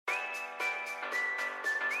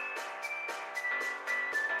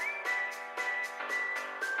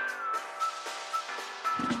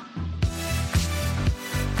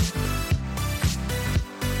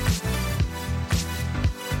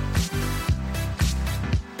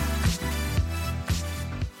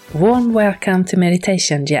Warm welcome to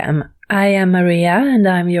Meditation Jam. I am Maria and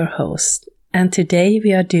I'm your host. And today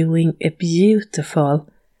we are doing a beautiful,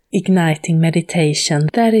 igniting meditation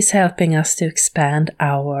that is helping us to expand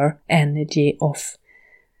our energy of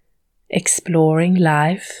exploring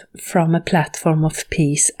life from a platform of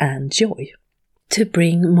peace and joy. To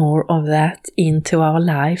bring more of that into our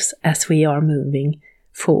lives as we are moving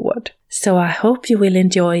forward. So I hope you will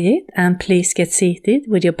enjoy it, and please get seated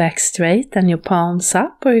with your back straight and your palms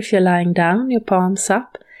up, or if you're lying down, your palms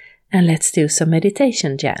up, and let's do some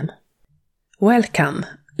meditation jam. Welcome.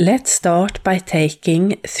 Let's start by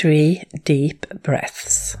taking 3 deep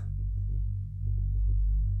breaths.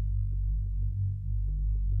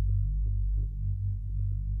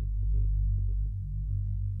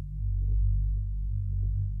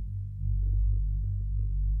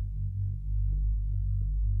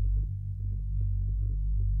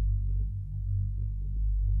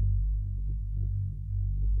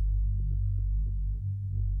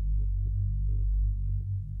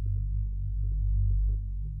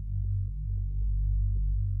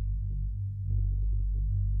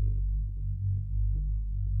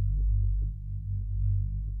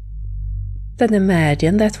 Then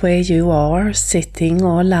imagine that where you are sitting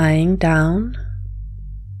or lying down,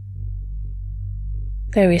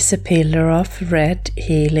 there is a pillar of red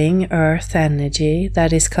healing earth energy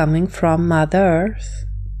that is coming from Mother Earth.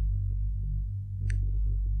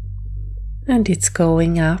 And it's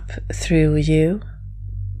going up through you,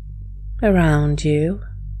 around you,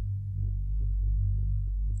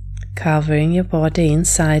 covering your body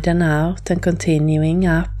inside and out and continuing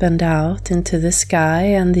up and out into the sky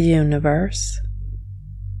and the universe.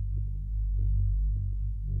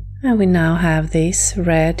 And we now have this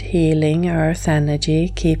red healing earth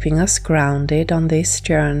energy keeping us grounded on this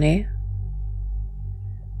journey.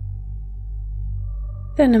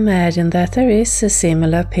 Then imagine that there is a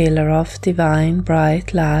similar pillar of divine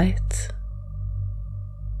bright light.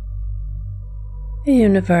 A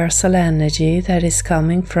universal energy that is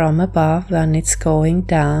coming from above, and it's going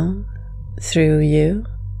down through you,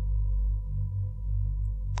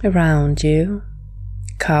 around you,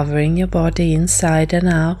 covering your body inside and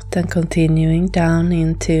out and continuing down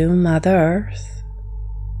into Mother Earth.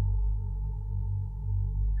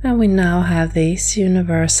 And we now have this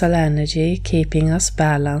universal energy keeping us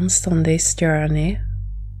balanced on this journey.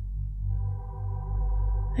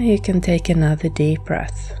 And you can take another deep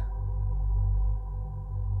breath.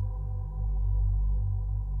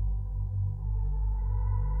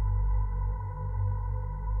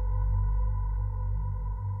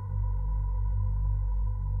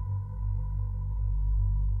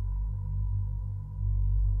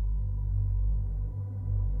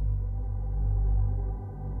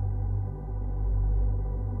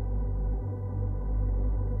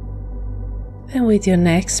 And with your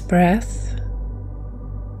next breath,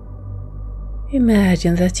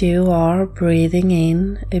 imagine that you are breathing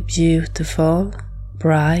in a beautiful,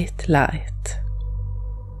 bright light.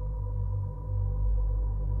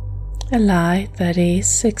 A light that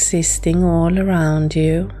is existing all around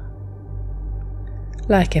you,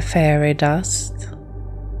 like a fairy dust,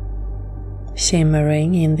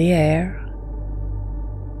 shimmering in the air.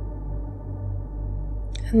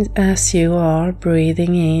 And as you are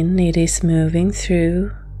breathing in, it is moving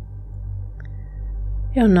through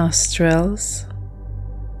your nostrils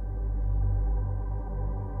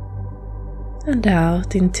and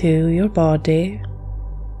out into your body.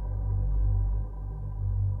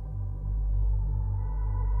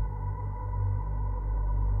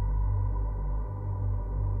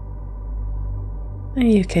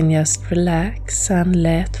 And you can just relax and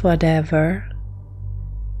let whatever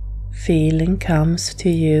feeling comes to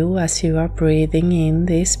you as you are breathing in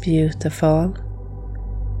this beautiful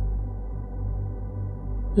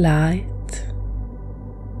light.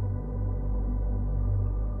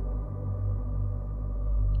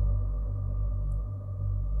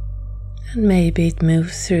 And maybe it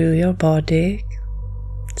moves through your body,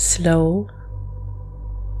 slow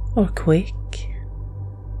or quick.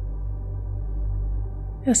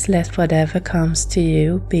 Just let whatever comes to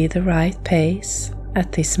you be the right pace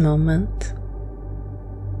at this moment.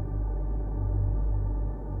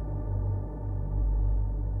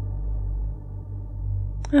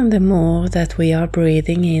 And the more that we are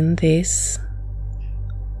breathing in this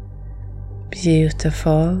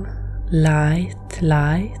beautiful light,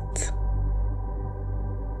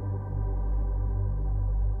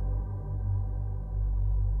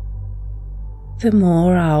 the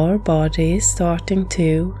more our body is starting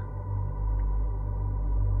to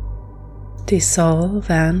dissolve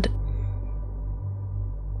and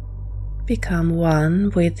become one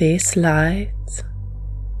with this light,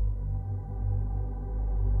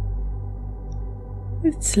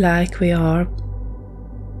 It's like we are,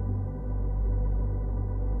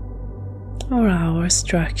 or our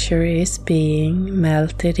structure is being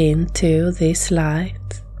melted into this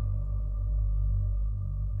light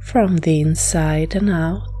from the inside and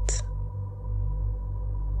out,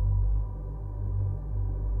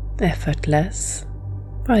 effortless,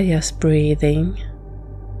 by just breathing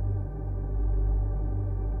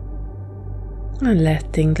and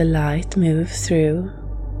letting the light move through.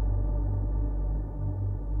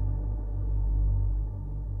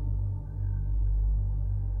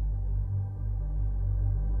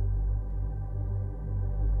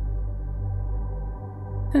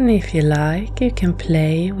 And if you like, you can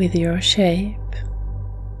play with your shape.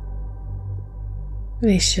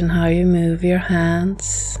 Vision how you move your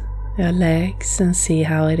hands, your legs, and see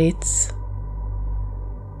how it is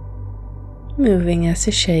moving as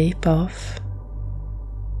a shape of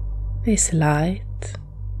this light.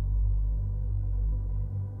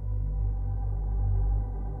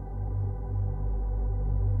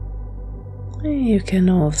 You can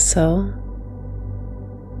also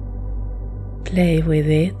play with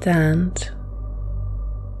it and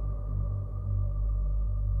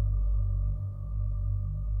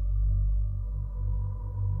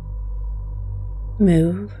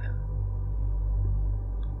move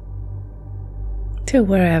to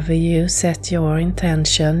wherever you set your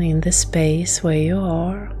intention in the space where you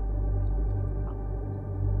are.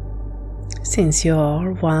 Since you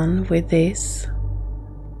are one with this,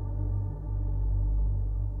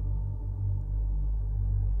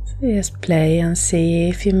 just play and see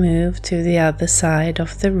if you move to the other side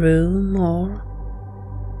of the room or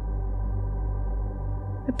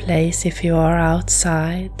a place if you are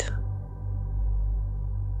outside.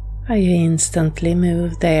 How you instantly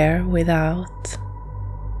move there without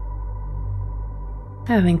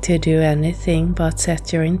having to do anything but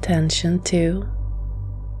set your intention to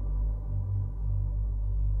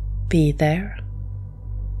be there.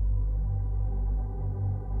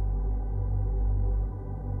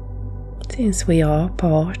 Since we are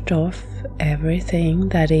part of everything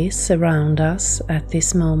that is around us at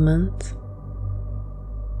this moment,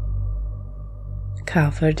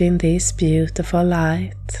 covered in this beautiful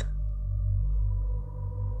light,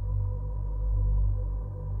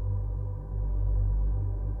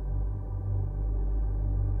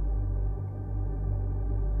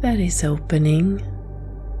 that is opening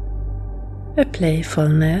a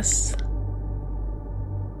playfulness,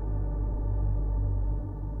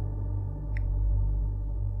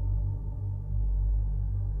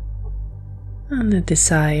 and a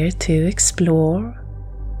desire to explore,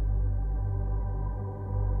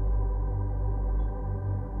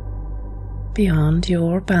 beyond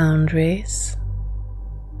your boundaries,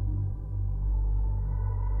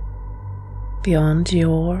 beyond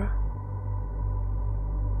your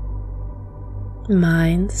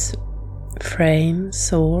mind's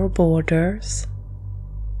frames or borders.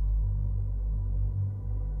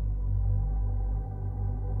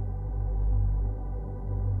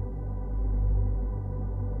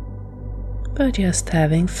 But just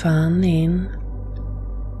having fun in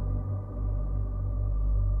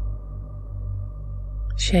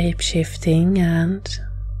shape-shifting and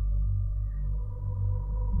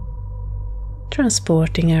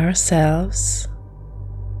transporting ourselves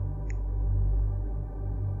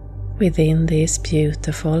within this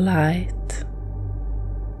beautiful light.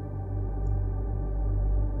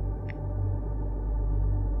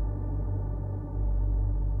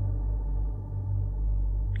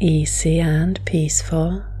 Easy and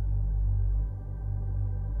peaceful.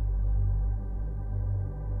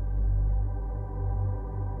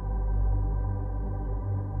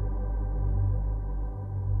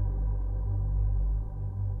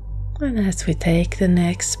 And as we take the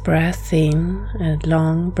next breath in, a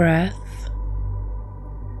long breath,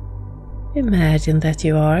 imagine that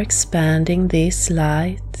you are expanding this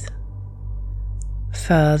light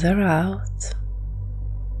further out.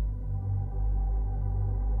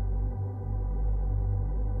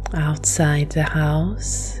 Outside the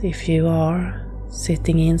house, if you are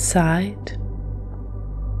sitting inside,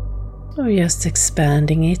 or just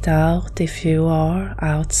expanding it out if you are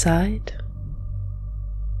outside,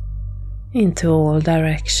 into all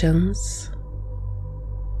directions,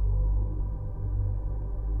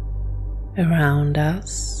 around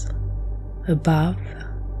us, above,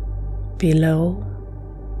 below.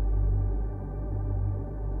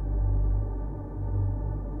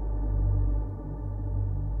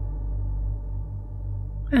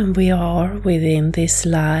 And we are within this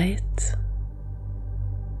light.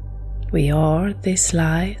 We are this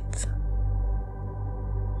light.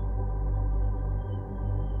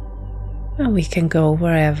 And we can go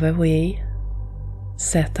wherever we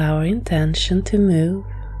set our intention to move,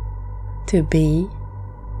 to be.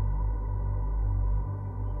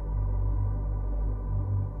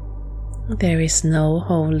 There is no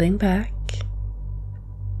holding back.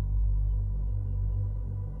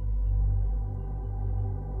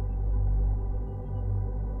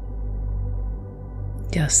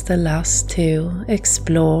 Just the lust to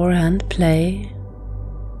explore and play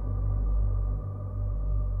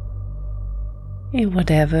in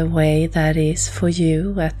whatever way that is for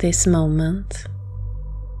you at this moment.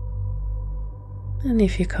 And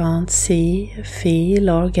if you can't see, feel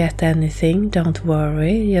or get anything, don't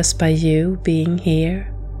worry, just by you being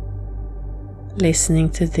here, listening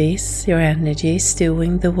to this, your energy is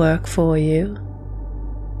doing the work for you.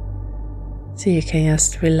 So you can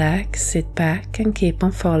just relax, sit back and keep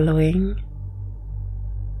on following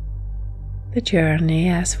the journey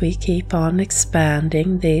as we keep on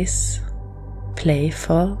expanding this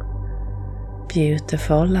playful,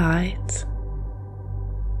 beautiful light.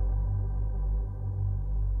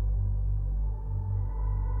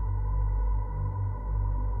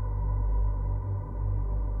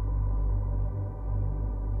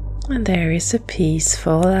 And there is a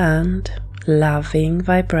peaceful and loving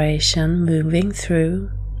vibration moving through,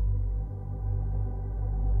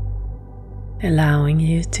 allowing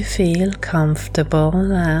you to feel comfortable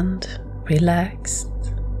and relaxed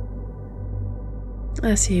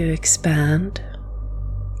as you expand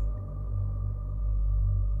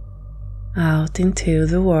out into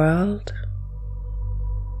the world.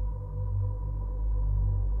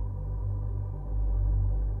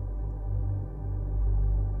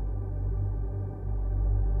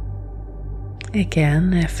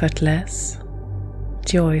 Again, effortless,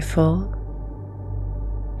 joyful.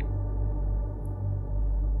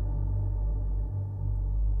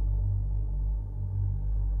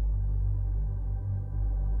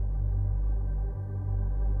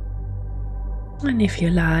 And if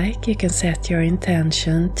you like, you can set your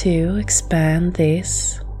intention to expand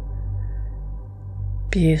this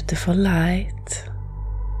beautiful light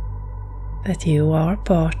that you are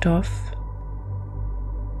part of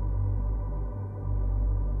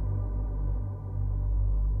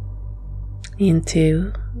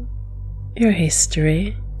into your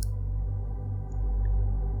history.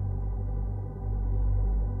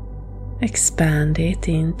 Expand it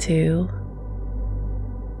into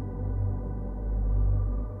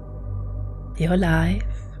your life.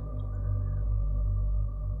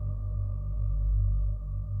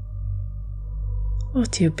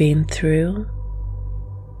 What you've been through.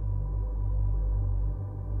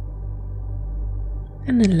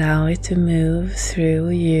 And allow it to move through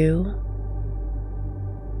you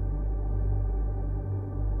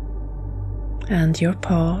and your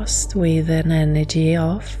past with an energy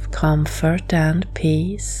of comfort and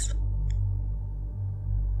peace,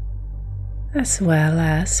 as well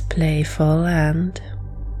as playful and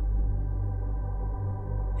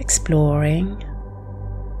exploring.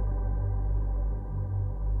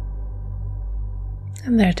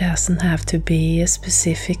 And there doesn't have to be a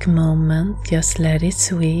specific moment, just let it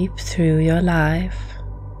sweep through your life,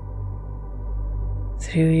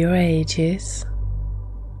 through your ages,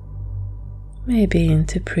 maybe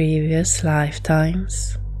into previous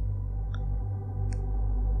lifetimes.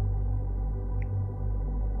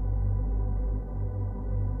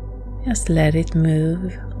 Just let it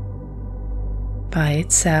move by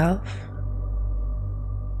itself.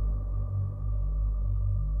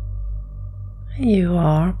 You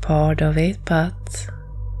are part of it, but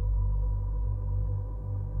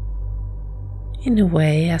in a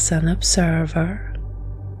way as an observer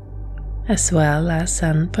as well as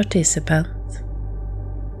an participant.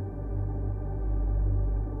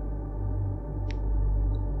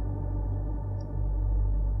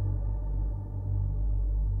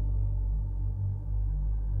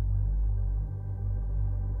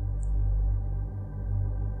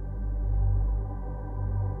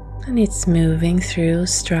 And it's moving through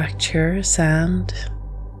structures and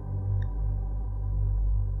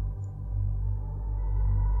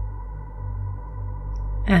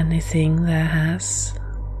anything that has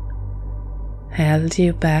held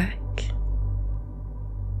you back.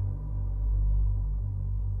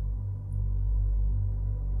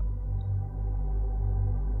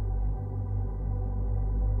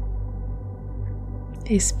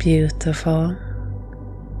 This beautiful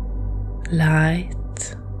light,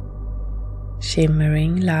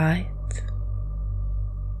 shimmering light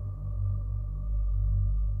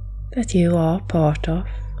that you are part of.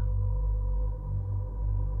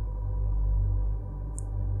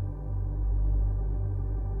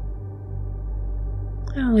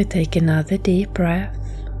 And we take another deep breath.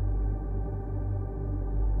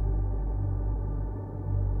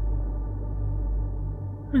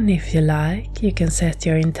 And if you like, you can set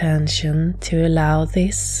your intention to allow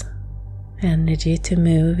this energy to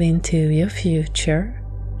move into your future.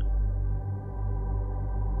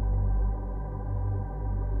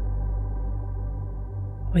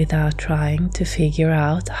 Without trying to figure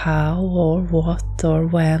out how or what or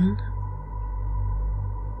when.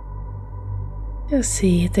 Just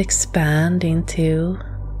see it expand into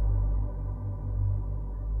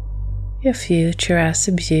your future as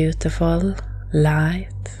a beautiful light.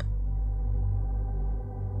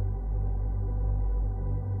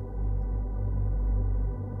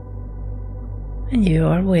 And you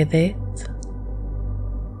are with it,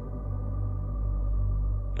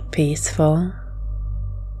 peaceful,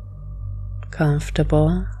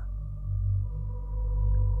 comfortable,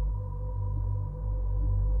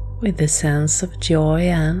 with a sense of joy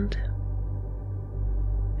and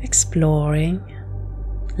exploring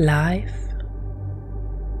life.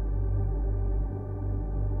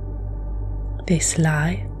 This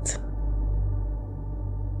light,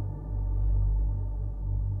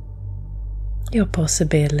 your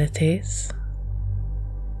possibilities,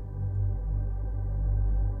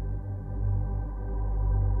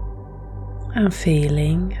 and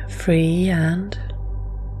feeling free and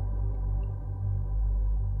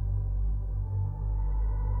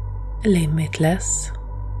limitless.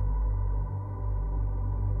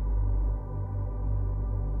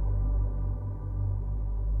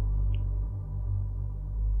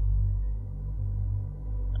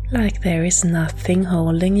 Like there is nothing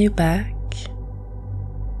holding you back,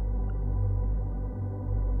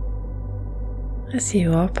 as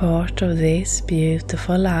you are part of this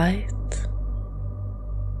beautiful light.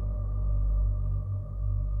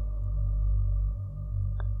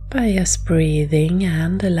 By just breathing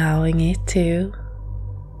and allowing it to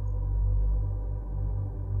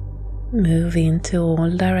move into all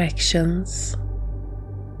directions,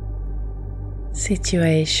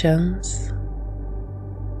 situations,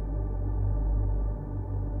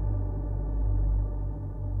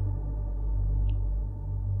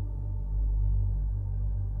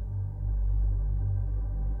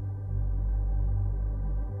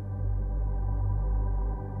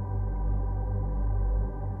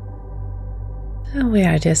 and we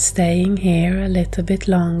are just staying here a little bit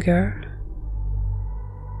longer.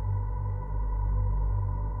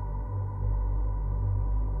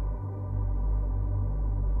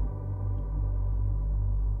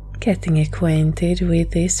 Getting acquainted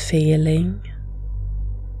with this feeling.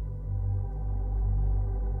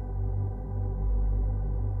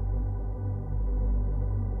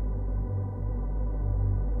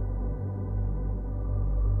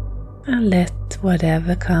 And let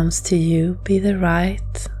whatever comes to you be the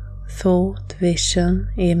right thought, vision,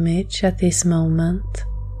 image at this moment,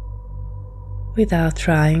 without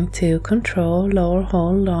trying to control or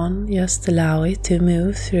hold on. Just allow it to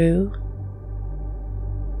move through.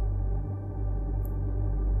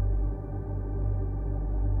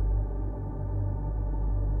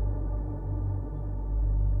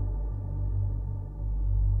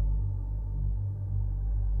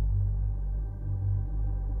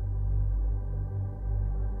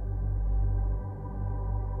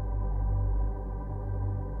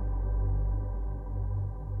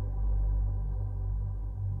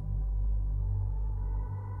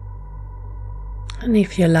 And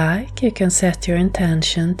if you like, you can set your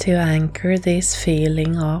intention to anchor this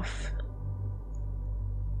feeling of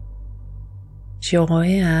joy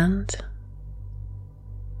and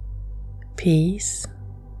peace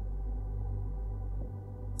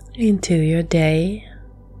into your day,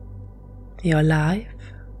 your life.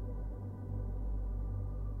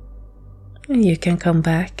 And you can come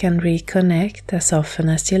back and reconnect as often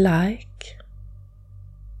as you like.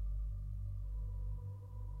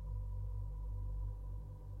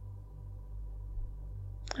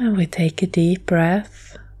 And we take a deep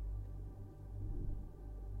breath.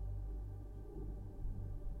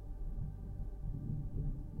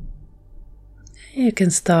 You can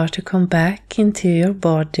start to come back into your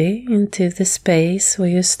body, into the space where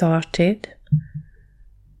you started.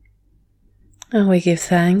 And we give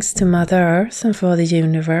thanks to Mother Earth and for the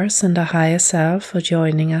universe and the higher self for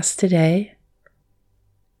joining us today.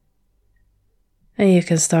 And you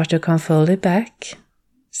can start to come fully back.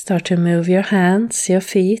 Start to move your hands, your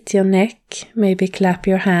feet, your neck, maybe clap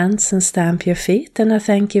your hands and stamp your feet, and I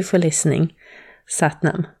thank you for listening.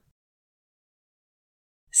 Satnam.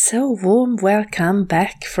 So warm welcome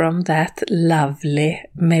back from that lovely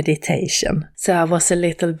meditation. So I was a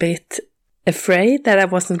little bit afraid that I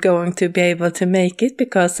wasn't going to be able to make it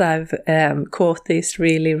because I've caught this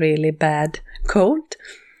really, really bad cold.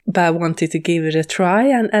 But I wanted to give it a try,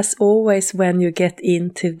 and as always, when you get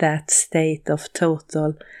into that state of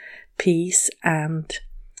total peace and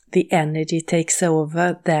the energy takes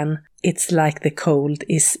over, then it's like the cold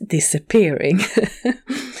is disappearing.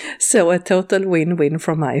 So a total win-win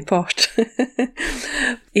from my part.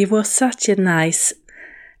 It was such a nice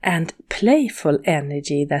and playful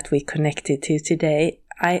energy that we connected to today.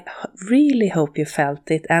 I really hope you felt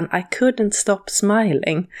it, and I couldn't stop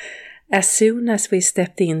smiling. As soon as we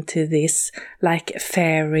stepped into this like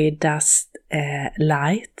fairy dust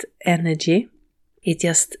light energy, it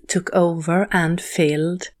just took over and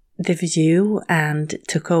filled the view and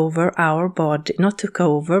took over our body. Not took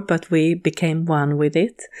over, but we became one with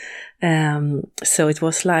it. So it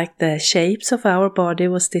was like the shapes of our body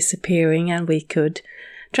was disappearing, and we could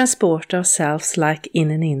transport ourselves like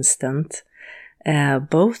in an instant,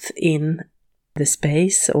 both in the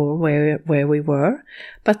space or where we were,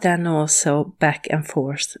 but then also back and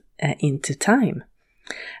forth into time.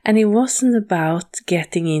 And it wasn't about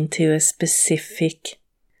getting into a specific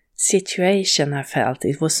situation, I felt.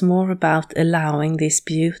 It was more about allowing this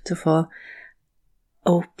beautiful,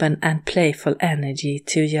 open and playful energy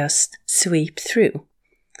to just sweep through,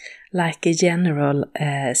 like a general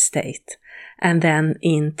state, and then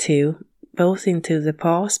both into the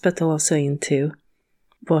past but also into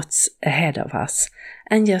what's ahead of us,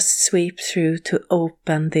 and just sweep through to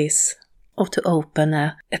open this, or to open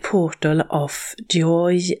a portal of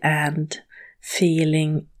joy and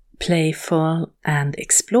feeling playful and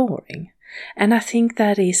exploring. And I think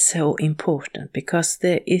that is so important, because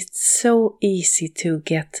it's so easy to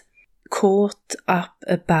get caught up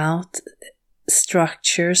about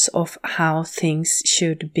structures of how things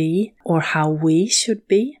should be or how we should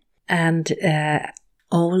be, and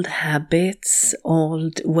old habits,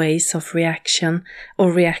 old ways of reacting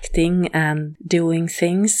and doing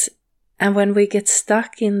things. And when we get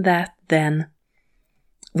stuck in that, then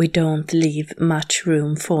we don't leave much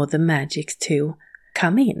room for the magic to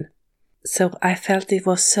come in. So I felt it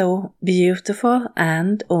was so beautiful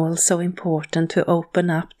and also important to open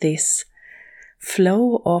up this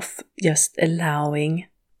flow of just allowing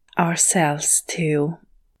ourselves to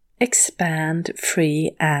expand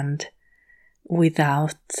free and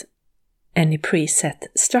without any preset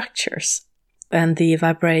structures. And the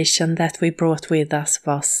vibration that we brought with us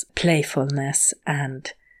was playfulness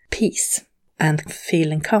and peace, and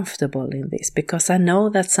feeling comfortable in this, because I know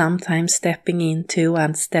that sometimes stepping into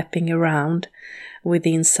and stepping around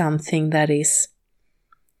within something that is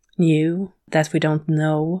new, that we don't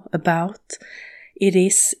know about, it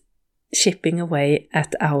is chipping away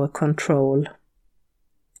at our control,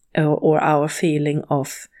 or our feeling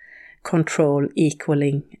of control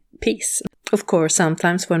equaling peace. Of course,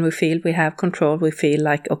 sometimes when we feel we have control, we feel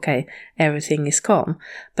like, okay, everything is calm.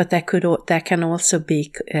 But there can also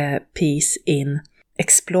be peace in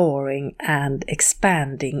exploring and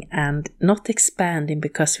expanding, and not expanding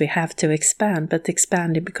because we have to expand, but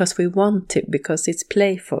expanding because we want to, because it's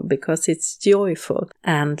playful, because it's joyful,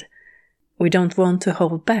 and we don't want to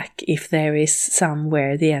hold back if there is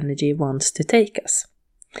somewhere the energy wants to take us,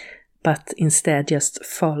 but instead just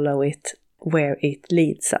follow it where it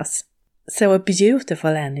leads us. So a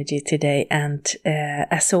beautiful energy today, and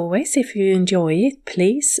as always, if you enjoy it,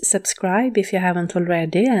 please subscribe if you haven't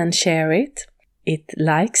already, and share it. It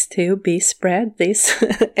likes to be spread, this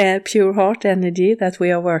pure heart energy that we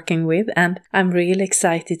are working with, and I'm really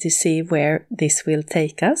excited to see where this will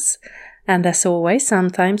take us. And as always,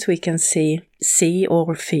 sometimes we can see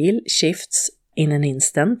or feel shifts in an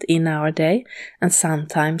instant in our day, and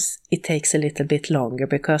sometimes it takes a little bit longer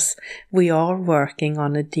because we are working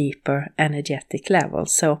on a deeper energetic level.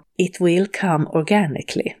 So it will come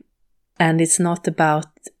organically, and it's not about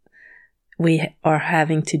we are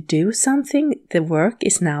having to do something. The work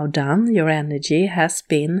is now done. Your energy has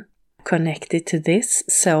been connected to this,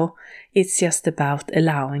 so it's just about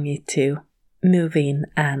allowing it to move in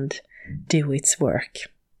and do its work,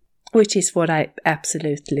 which is what I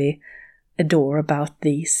absolutely adore about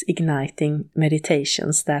these igniting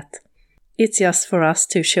meditations, that it's just for us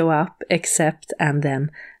to show up, accept, and then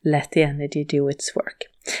let the energy do its work.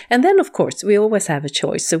 And then, of course, we always have a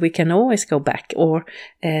choice, so we can always go back or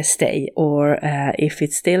stay, or if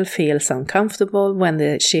it still feels uncomfortable when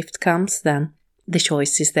the shift comes, then the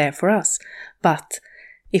choice is there for us. But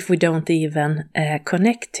if we don't even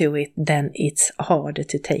connect to it, then it's harder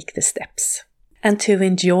to take the steps. And to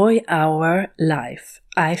enjoy our life,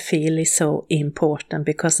 I feel, is so important,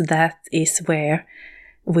 because that is where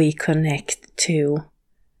we connect to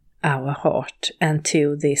our heart and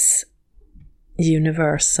to this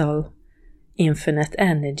universal, infinite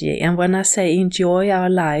energy. And when I say enjoy our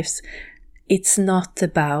lives, it's not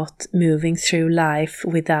about moving through life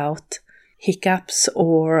without hiccups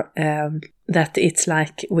or that it's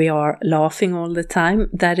like we are laughing all the time.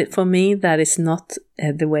 For me, that is not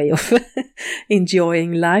the way of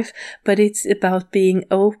enjoying life, but it's about being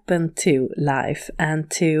open to life and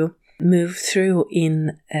to move through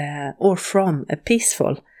in or from a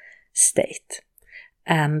peaceful state,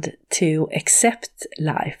 and to accept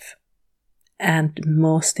life, and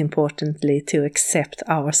most importantly to accept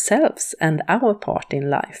ourselves and our part in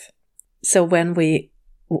life. So when we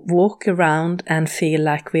walk around and feel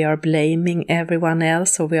like we are blaming everyone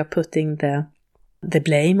else, or we are putting the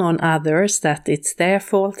blame on others, that it's their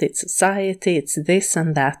fault, it's society, it's this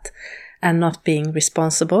and that, and not being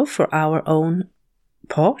responsible for our own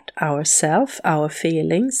part, ourself, our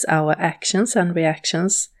feelings, our actions and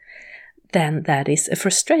reactions, then that is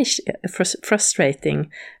frustrating,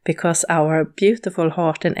 because our beautiful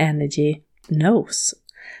heart and energy knows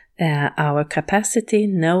our capacity,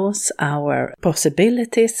 knows our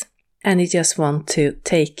possibilities, and it just wants to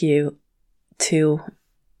take you to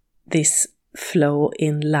this flow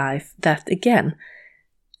in life that, again,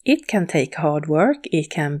 it can take hard work,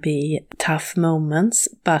 it can be tough moments,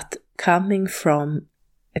 but coming from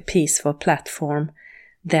a peaceful platform,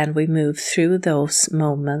 then we move through those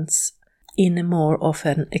moments in a more of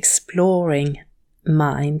an exploring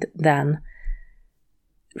mind than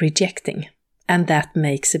rejecting. And that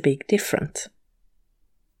makes a big difference.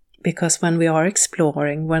 Because when we are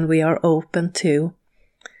exploring, when we are open to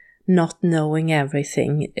not knowing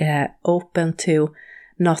everything, open to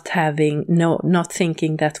not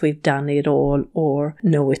thinking that we've done it all or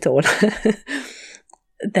know it all,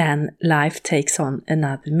 then life takes on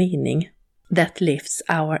another meaning that lifts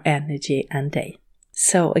our energy and day.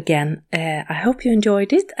 So again, I hope you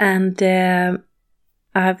enjoyed it, and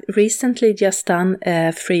I've recently just done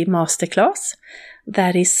a free masterclass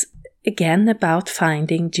that is again about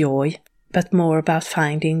finding joy, but more about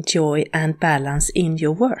finding joy and balance in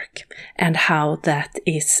your work, and how that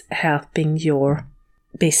is helping your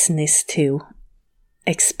business to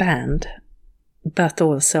expand, but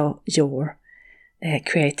also your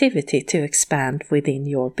creativity to expand within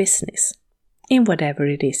your business in whatever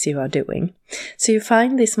it is you are doing. So you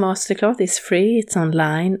find this masterclass is free, it's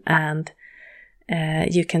online, and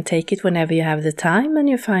you can take it whenever you have the time, and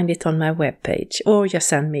you find it on my webpage, or just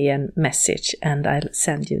send me a message and I'll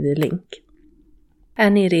send you the link.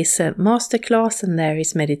 And it is a masterclass, and there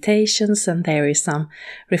is meditations, and there is some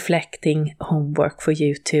reflecting homework for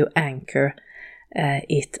you to anchor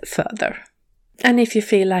it further. And if you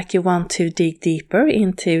feel like you want to dig deeper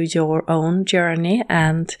into your own journey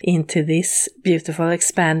and into this beautiful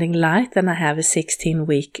expanding light, then I have a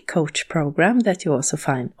 16-week coach program that you also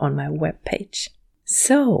find on my webpage.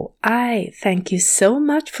 So I thank you so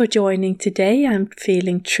much for joining today. I'm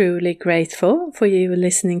feeling truly grateful for you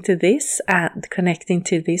listening to this and connecting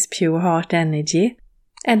to this pure heart energy.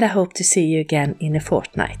 And I hope to see you again in a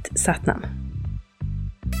fortnight. Satnam.